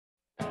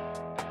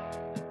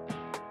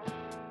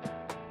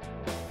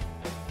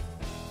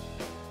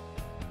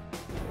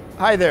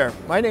Hi there,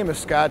 my name is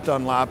Scott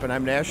Dunlop and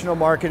I'm National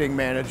Marketing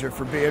Manager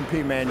for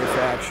B&P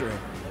Manufacturing.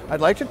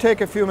 I'd like to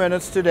take a few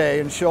minutes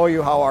today and show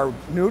you how our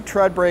new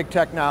tread brake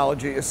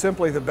technology is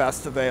simply the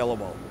best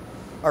available.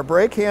 Our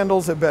brake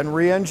handles have been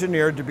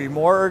re-engineered to be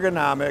more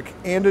ergonomic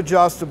and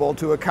adjustable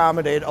to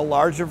accommodate a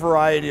larger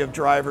variety of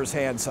drivers'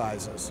 hand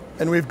sizes.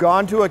 And we've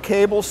gone to a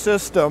cable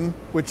system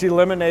which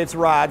eliminates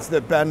rods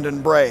that bend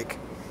and break.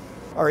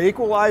 Our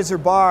equalizer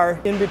bar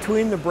in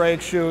between the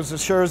brake shoes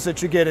assures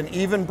that you get an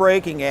even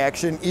braking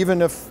action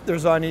even if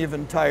there's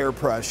uneven tire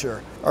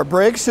pressure. Our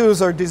brake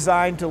shoes are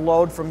designed to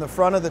load from the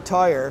front of the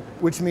tire,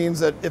 which means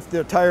that if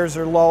the tires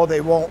are low, they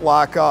won't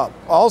lock up.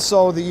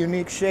 Also, the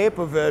unique shape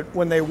of it,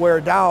 when they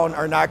wear down,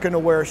 are not going to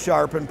wear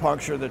sharp and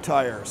puncture the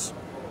tires.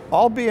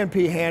 All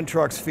B&P hand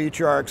trucks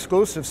feature our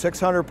exclusive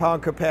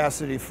 600-pound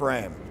capacity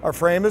frame. Our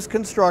frame is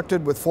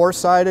constructed with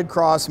four-sided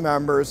cross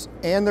members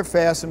and they're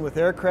fastened with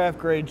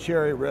aircraft-grade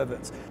cherry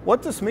rivets.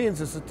 What this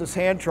means is that this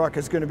hand truck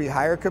is going to be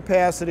higher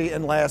capacity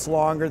and last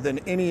longer than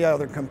any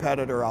other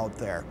competitor out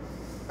there.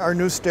 Our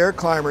new stair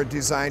climber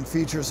design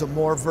features a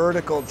more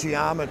vertical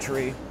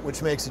geometry,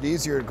 which makes it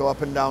easier to go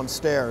up and down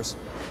stairs.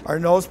 Our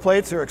nose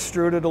plates are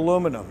extruded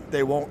aluminum.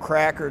 They won't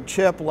crack or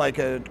chip like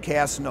a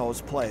cast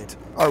nose plate.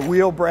 Our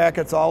wheel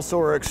brackets also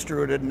are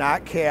extruded,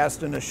 not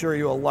cast, and assure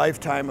you a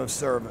lifetime of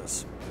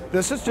service.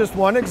 This is just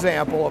one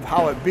example of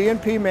how at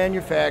B&P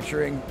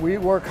Manufacturing we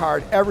work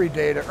hard every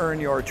day to earn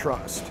your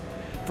trust.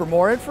 For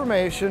more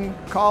information,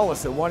 call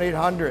us at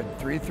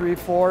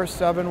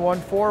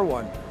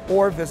 1-800-334-7141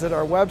 or visit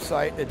our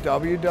website at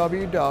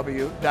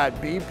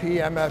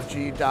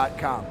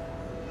www.bpmfg.com.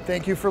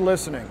 Thank you for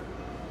listening.